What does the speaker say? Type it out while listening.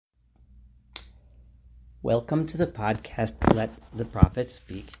Welcome to the podcast, Let the Prophet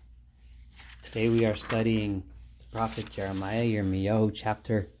Speak. Today we are studying the prophet Jeremiah, Yirmiyahu,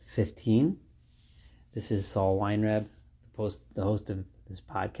 chapter 15. This is Saul Weinreb, the host of this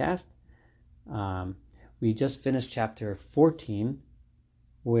podcast. We just finished chapter 14,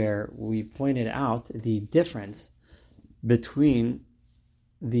 where we pointed out the difference between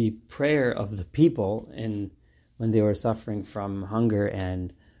the prayer of the people when they were suffering from hunger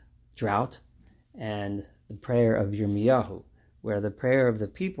and drought, and the prayer of Yirmiyahu, where the prayer of the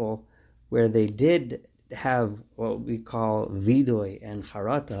people, where they did have what we call vidoy and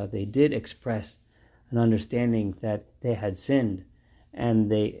charata, they did express an understanding that they had sinned, and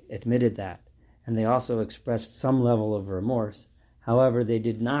they admitted that. And they also expressed some level of remorse. However, they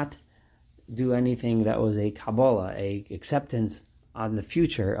did not do anything that was a Kabbalah, a acceptance on the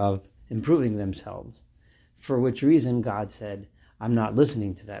future of improving themselves, for which reason God said, I'm not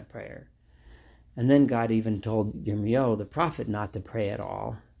listening to that prayer. And then God even told Yirmiyahu, the prophet, not to pray at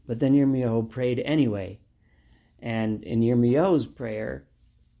all. But then Yirmiyahu prayed anyway. And in Yirmiyahu's prayer,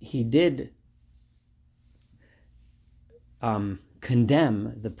 he did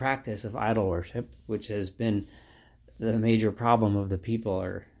condemn the practice of idol worship, which has been the major problem of the people,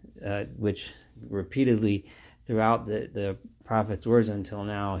 which repeatedly throughout the prophet's words until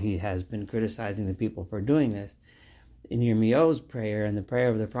now, he has been criticizing the people for doing this. In Yirmiyahu's prayer and the prayer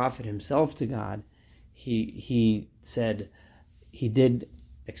of the prophet himself to God, he said he did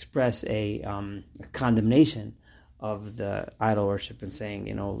express a condemnation of the idol worship and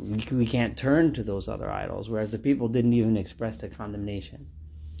saying, we can't turn to those other idols, whereas the people didn't even express the condemnation.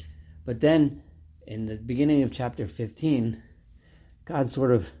 But then in the beginning of chapter 15, God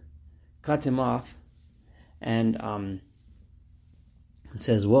sort of cuts him off and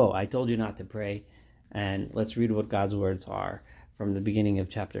says, whoa, I told you not to pray. And let's read what God's words are from the beginning of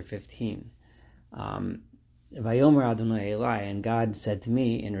chapter 15. Vayomer Adonai Eli, and God said to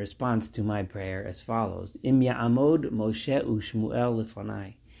me in response to my prayer as follows: Im ya'amod Moshe u'Shmuel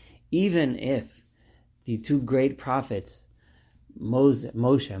lefanai. Even if the two great prophets, Moses,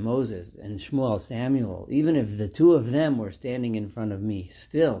 and Shmuel, Samuel, even if the two of them were standing in front of me,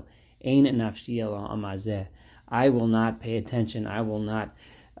 still, ein nafshi ela amazeh, I will not pay attention. I will not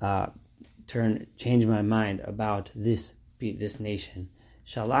change my mind about this nation.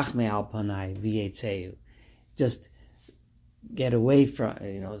 Shalach me al panai v'yetzeu. Just get away from,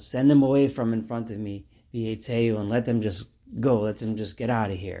 send them away from in front of me, v'yetzeu, and let them just go. Let them just get out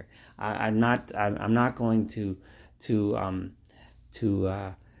of here. I'm not going to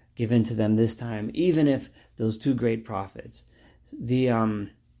give in to them this time, even if those two great prophets. The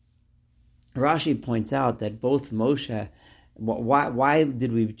Rashi points out that both Moshe. Why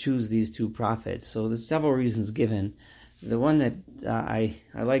did we choose these two prophets? So there's several reasons given. The one that I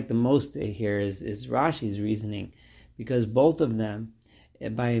like the most here is Rashi's reasoning, because both of them,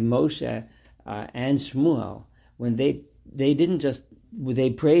 by Moshe and Shmuel, when they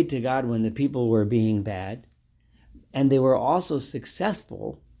prayed to God when the people were being bad, and they were also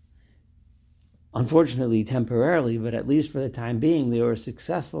successful, unfortunately temporarily, but at least for the time being, they were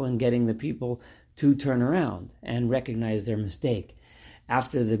successful in getting the people to turn around and recognize their mistake.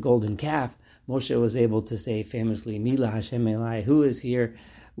 After the golden calf, Moshe was able to say famously, Mila Hashem Elai, who is here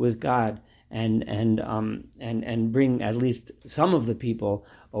with God, and bring at least some of the people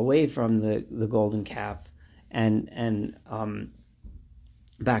away from the golden calf and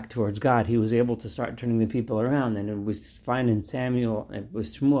back towards God. He was able to start turning the people around, and we find in Samuel and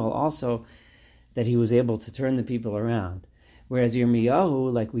with Shmuel also that he was able to turn the people around. Whereas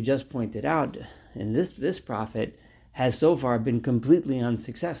Yirmiyahu, like we just pointed out, and this prophet has so far been completely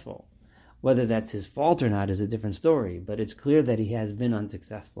unsuccessful. Whether that's his fault or not is a different story, but it's clear that he has been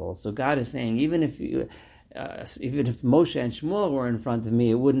unsuccessful. So God is saying, even if Moshe and Shmuel were in front of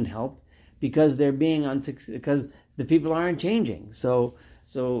me, it wouldn't help, because they're being unsuccessful, because the people aren't changing. So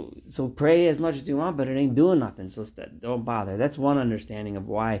pray as much as you want, but it ain't doing nothing. So don't bother. That's one understanding of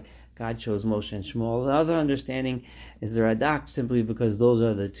why God chose Moshe and Shmuel. The other understanding is the Radak, simply because those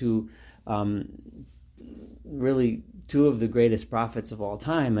are the two of the greatest prophets of all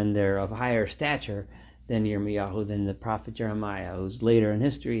time, and they're of higher stature than Yirmiyahu, than the prophet Jeremiah, who's later in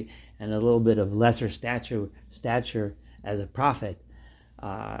history, and a little bit of lesser stature as a prophet.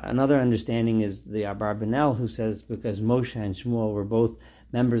 Another understanding is the Abarbanel, who says because Moshe and Shmuel were both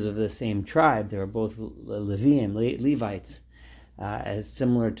members of the same tribe, they were both Levites, as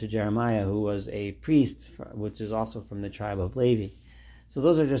similar to Jeremiah, who was a priest, which is also from the tribe of Levi. So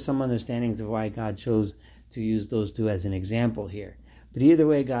those are just some understandings of why God chose to use those two as an example here. But either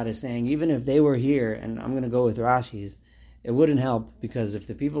way, God is saying, even if they were here, and I'm going to go with Rashi's, it wouldn't help, because if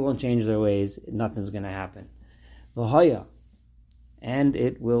the people don't change their ways, nothing's going to happen. V'haya, and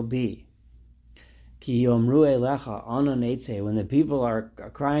it will be. Ki yomru elecha anon eitzeh, when the people are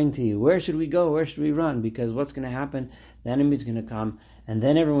crying to you, where should we go? Where should we run? Because what's going to happen? The enemy's going to come, and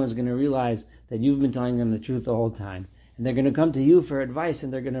then everyone's going to realize that you've been telling them the truth the whole time. And they're going to come to you for advice,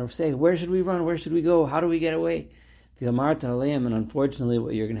 and they're going to say, where should we run? Where should we go? How do we get away? And unfortunately,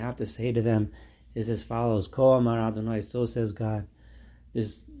 what you're going to have to say to them is as follows: Ko amar Adonai, so says God.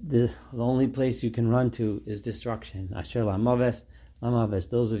 The only place you can run to is destruction. Asher lamaves, lamaves.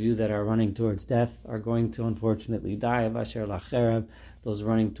 Those of you that are running towards death are going to unfortunately die. Asher lacherev, those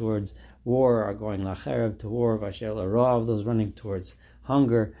running towards war are going lacherev, to war. Asher larav, those running towards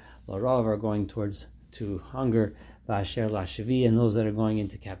hunger, larav, are going to hunger. Asher lashevi, and those that are going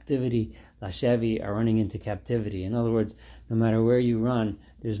into captivity, lashevi, are running into captivity. In other words, no matter where you run,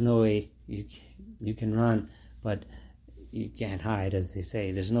 there's no way you can run, but you can't hide, as they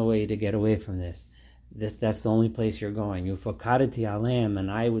say. There's no way to get away from this. That's the only place you're going. Ufakadati alem,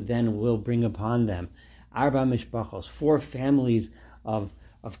 and I will bring upon them arba mishpachos, 4 families of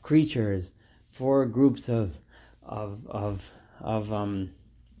creatures, 4 groups of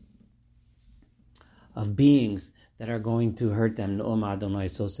beings that are going to hurt them. No'om Adonai,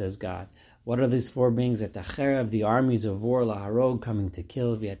 so says God. What are these 4 beings? At the the armies of war, laharog, coming to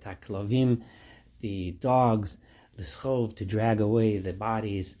kill, v'at klavim, the dogs, l'schov, to drag away the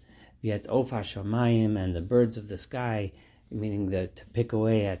bodies, v'at ofa shamayim, and the birds of the sky, meaning to pick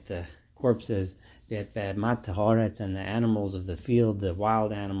away at the corpses, v'at be'emat haaretz, and the animals of the field, the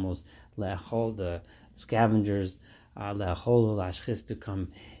wild animals, le'achol, the scavengers, le'achol lashchis, to come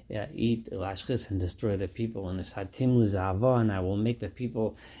eat lashchis and destroy the people. And it's hatim l'zava, and I will make the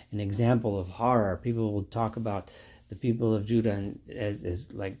people an example of horror. People will talk about the people of Judah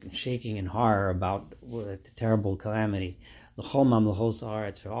as like shaking in horror about the terrible calamity. L'chol mam l'chol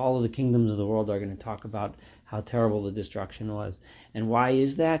sa'aretz, for all of the kingdoms of the world are going to talk about how terrible the destruction was. And why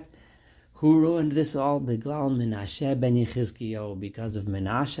is that? Who ruined this all? Beglal Menashe ben Yechizkiyahu, because of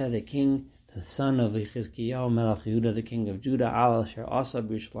Menashe, the king, the son of Yechizkiyahu, Melech Yehuda, the king of Judah, al asher asa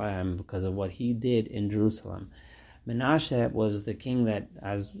b'Yerushalayim, because of what he did in Jerusalem. Menashe was the king that,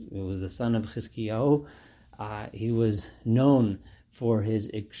 as it was the son of Yechizkiyahu, he was known for his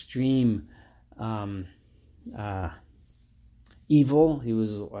extreme evil. He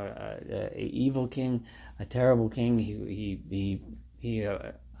was an evil king, a terrible king. He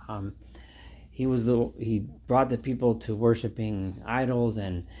brought the people to worshiping idols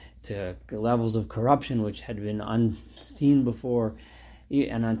and to levels of corruption which had been unseen before.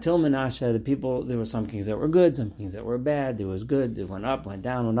 And until Menashe, the people, there were some kings that were good, some kings that were bad. There was good, it went up, went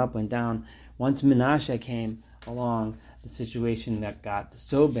down, went up, went down. Once Menashe came along, the situation that got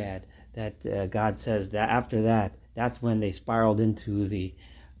so bad that God says that after that, that's when they spiraled to the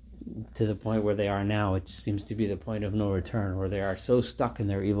point where they are now, which seems to be the point of no return, where they are so stuck in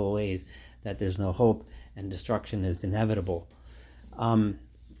their evil ways that there's no hope and destruction is inevitable.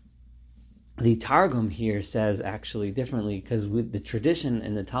 The Targum here says actually differently, because the tradition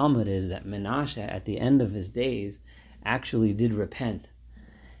in the Talmud is that Menashe, at the end of his days, actually did repent,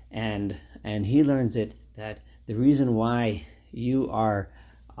 and he learns it that the reason why you are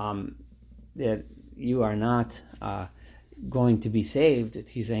not going to be saved,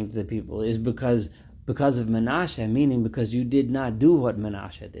 he's saying to the people, is because of Menashe, meaning because you did not do what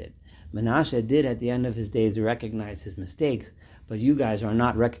Menashe did. Menashe did at the end of his days recognize his mistakes, but you guys are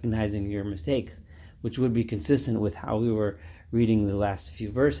not recognizing your mistakes, which would be consistent with how we were reading the last few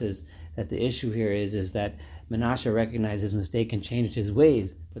verses, that the issue here is that Menashe recognized his mistake and changed his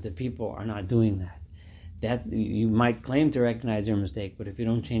ways, but the people are not doing that. You might claim to recognize your mistake, but if you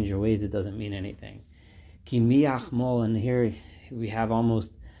don't change your ways, it doesn't mean anything. Ki miachmol, and here we have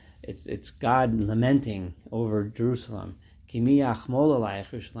almost, it's God lamenting over Jerusalem. Ki miachmol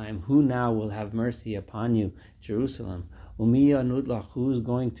alayich Yerushalayim, who now will have mercy upon you, Jerusalem? Umiya nudlach, who is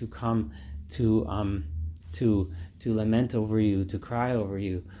going to come to lament over you, to cry over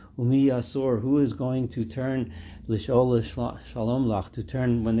you? Umiya asur, who is going to turn lishol shalom lach, to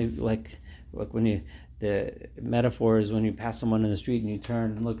turn when they like when you, the metaphor is when you pass someone in the street and you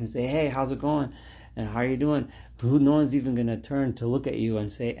turn and look and say, hey, how's it going? And how are you doing? No one's even going to turn to look at you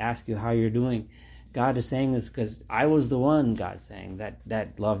and ask you how you're doing. God is saying this because I was the one, God's saying,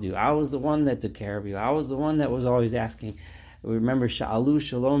 that loved you. I was the one that took care of you. I was the one that was always asking. Remember, Sha'alu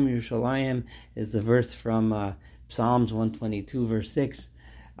Shalom Yerushalayim is the verse from Psalms 122, verse 6.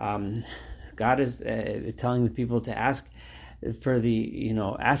 God is telling the people to ask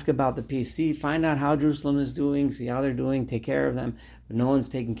ask about the peace. Find out how Jerusalem is doing, see how they're doing, take care of them. But no one's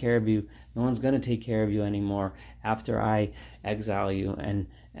taking care of you. No one's going to take care of you anymore after I exile you and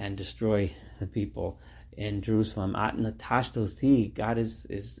destroy the people in Jerusalem. God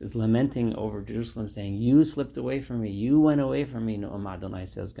is lamenting over Jerusalem, saying, you slipped away from me. You went away from me, Noam Adonai,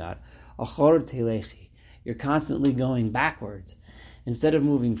 says God. You're constantly going backwards. Instead of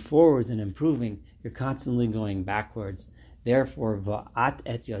moving forwards and improving, you're constantly going backwards. Therefore, va'at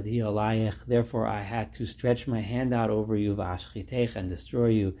et yadi alayech. Therefore, I had to stretch my hand out over you, va'ashchitech, and destroy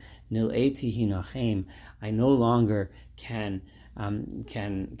you. Nil'eti hinachem. I no longer can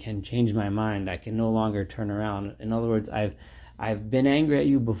change my mind. I can no longer turn around. In other words, I've been angry at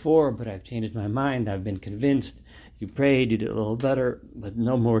you before, but I've changed my mind. I've been convinced. You prayed, you did a little better, but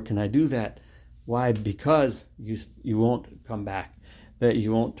no more can I do that. Why? Because you won't come back. That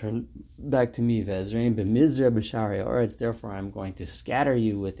you won't turn back to me. Therefore, I'm going to scatter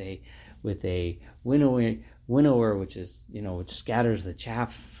you with a winnower, which scatters the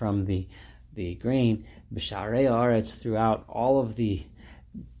chaff from the grain. B'sharei haaretz, throughout all of the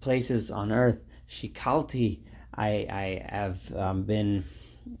places on earth. Shikalti, I have been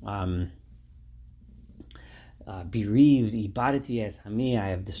bereaved. Ibadati es hami, I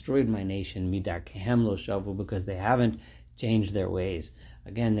have destroyed my nation. Midarkehem lo shavu, because they haven't changed their ways.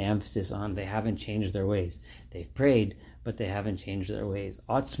 Again, the emphasis on they haven't changed their ways. They've prayed, but they haven't changed their ways.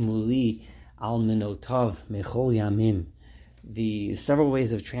 Atzmuli al minotav mechol yamim. The several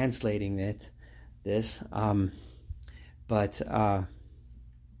ways of translating this, but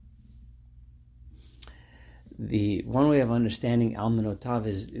the one way of understanding al minotav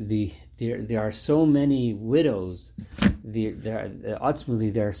is there are so many widows.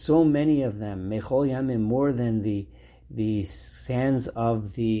 Atzmuli, there are so many of them. Mechol yamim, more than the sands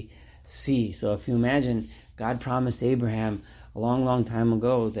of the sea. So if you imagine, God promised Abraham a long, long time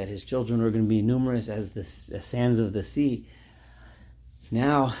ago that his children were going to be numerous as the sands of the sea.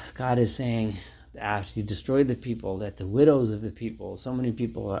 Now God is saying, after you destroyed the people, that the widows of the people, so many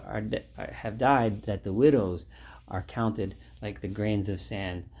people have died, that the widows are counted like the grains of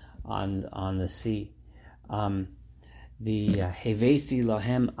sand on the sea. The Hevesi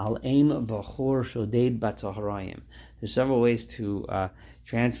Lahem Al Aim Bachor Shoded Batzaharayim. There's several ways to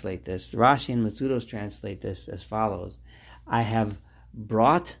translate this. Rashi and Matsudos translate this as follows: I have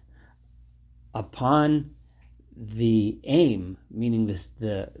brought upon the aim, meaning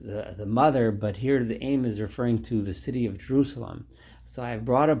the mother, but here the aim is referring to the city of Jerusalem. So I have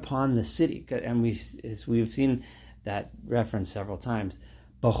brought upon the city, and we've seen that reference several times.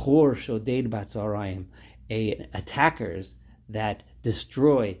 Bachor Shoded Batzaharayim. Attackers that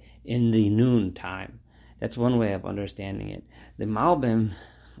destroy in the noon time. That's one way of understanding it. The Malbim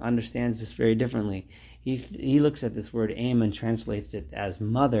understands this very differently. He looks at this word aim and translates it as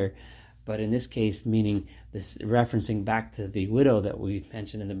mother, but in this case meaning this, referencing back to the widow that we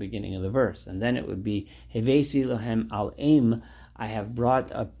mentioned in the beginning of the verse. And then it would be Hevesi Lahem Al Aim, I have brought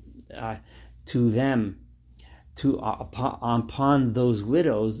to them, upon those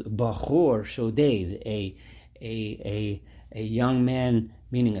widows, Bachor Shoded, a young man,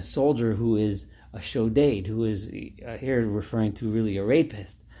 meaning a soldier who is a Shoded, who is here referring to really a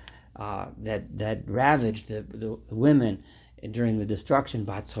rapist, that ravaged the women during the destruction,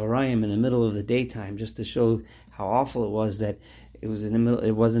 Batzorayim, in the middle of the daytime, just to show how awful it was that it was in the middle.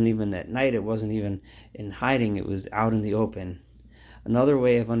 It wasn't even at night. It wasn't even in hiding. It was out in the open. Another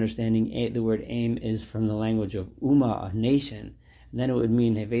way of understanding the word aim is from the language of Ummah, a nation. And then it would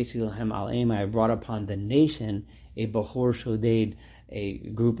mean, Hevesi Lahem Al Aim, I have brought upon the nation a Bachor Shoded, a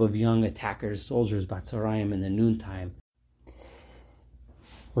group of young attackers, soldiers, Batzorayim, in the noontime.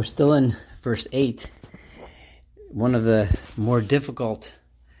 We're still in verse 8, one of the more difficult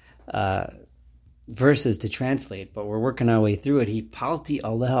verses to translate, but we're working our way through it. Hipalti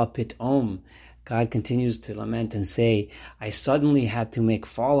aleha pitom. God continues to lament and say, I suddenly had to make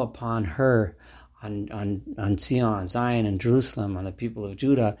fall upon her, on Zion and Jerusalem, on the people of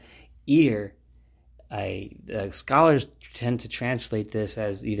Judah, ear. Scholars tend to translate this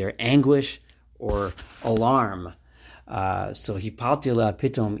as either anguish or alarm. So hipalti aleha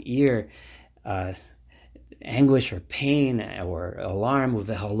pitom, ear, anguish or pain or alarm, with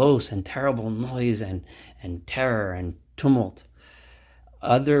the halos and terrible noise and terror and tumult.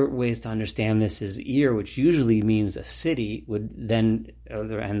 Other ways to understand this is ear, which usually means a city, would then,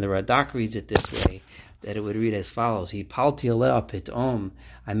 and the Radak reads it this way, that it would read as follows: Hipalti aleha pitom,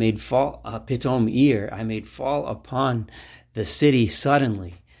 I made fall, pitom ear, I made fall upon the city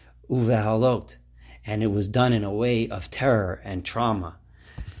suddenly, uvehalot, and it was done in a way of terror and trauma.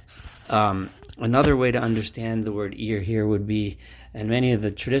 Another way to understand the word ear here would be, and many of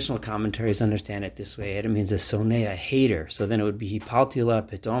the traditional commentaries understand it this way, it means a soneh, a hater. So then it would be hipaltila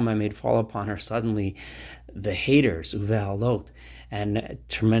pitom, I made fall upon her suddenly the haters, uve'alot, and a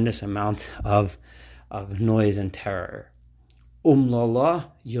tremendous amount of noise and terror. Umlala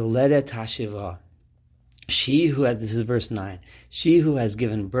yoledet hashiva. She who had, this is verse 9, she who has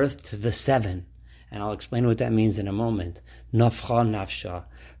given birth to the seven, and I'll explain what that means in a moment. Nafcha nafsha,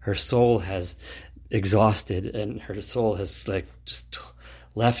 her soul has exhausted and her soul has just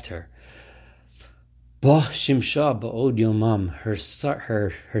left her. Ba shimsha ba'od yomam,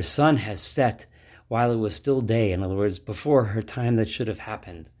 her sun has set while it was still day, in other words, before her time that should have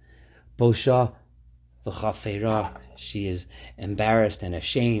happened. Bosha v'chafeira, she is embarrassed and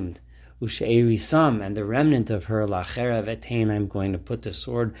ashamed. Ushe'erisam, and the remnant of her, la'chera v'etain, I'm going to put the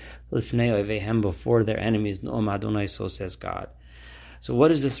sword l'fnei ovehem, before their enemies, no'am Adonai, so says God. So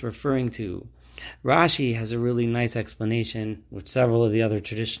what is this referring to? Rashi has a really nice explanation, which several of the other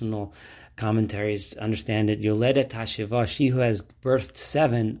traditional commentaries understand it. Yoledet hashiva, she who has birthed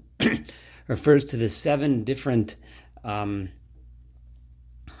seven, refers to the seven different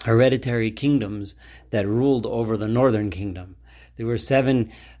hereditary kingdoms that ruled over the northern kingdom. There were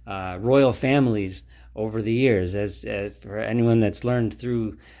seven royal families over the years, as for anyone that's learned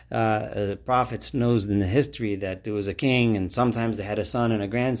through the prophets knows in the history that there was a king, and sometimes they had a son and a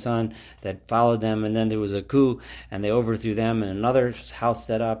grandson that followed them, and then there was a coup, and they overthrew them, and another house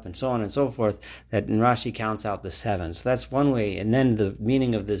set up, and so on and so forth, that in Rashi counts out the seven. So that's one way, and then the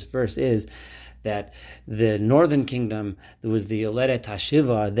meaning of this verse is that the northern kingdom, there was the Yoledet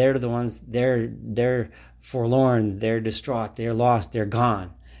Hashiva, they're the ones, they're forlorn, they're distraught, they're lost, they're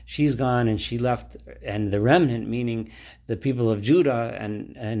gone. She's gone and she left, and the remnant, meaning the people of Judah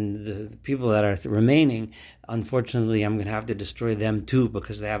and the people that are remaining, unfortunately I'm going to have to destroy them too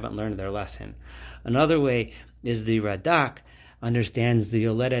because they haven't learned their lesson. Another way is the Radak understands the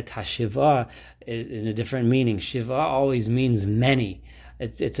Yoledet HaShiva in a different meaning. Shiva always means many.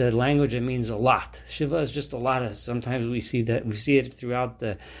 It's a language that means a lot. Shiva is just a lot of, sometimes we see it throughout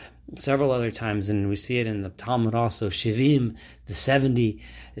the several other times, and we see it in the Talmud also, Shivim, the 70.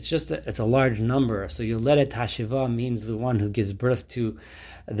 It's a large number. So Yoledet HaShiva means the one who gives birth to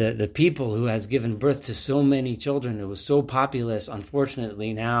the people, who has given birth to so many children. It was so populous.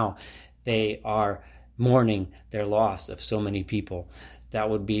 Unfortunately, now they are mourning their loss of so many people. That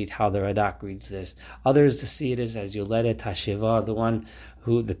would be how the Radak reads this. Others see it as Yoledet HaShiva,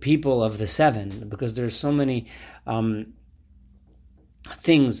 the people of the seven, because there's so many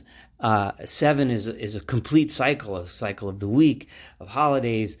things. Seven is a complete cycle, a cycle of the week, of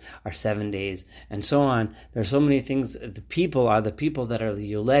holidays, are 7 days, and so on. There are so many things. The people are the people that are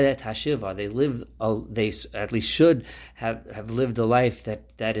the Yoledet Hashiva. They at least should have lived a life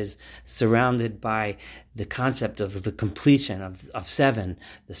that is surrounded by the concept of the completion of seven,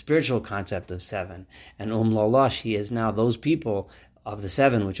 the spiritual concept of seven. And Lala, she is now those people of the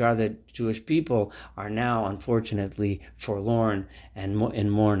seven, which are the Jewish people, are now unfortunately forlorn and in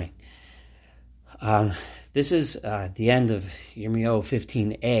mourning. This is the end of Yirmiyahu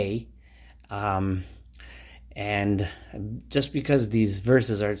 15a, and just because these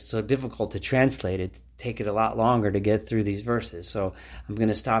verses are so difficult to translate, it take it a lot longer to get through these verses. So I'm going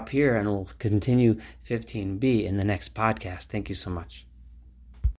to stop here, and we'll continue 15b in the next podcast. Thank you so much.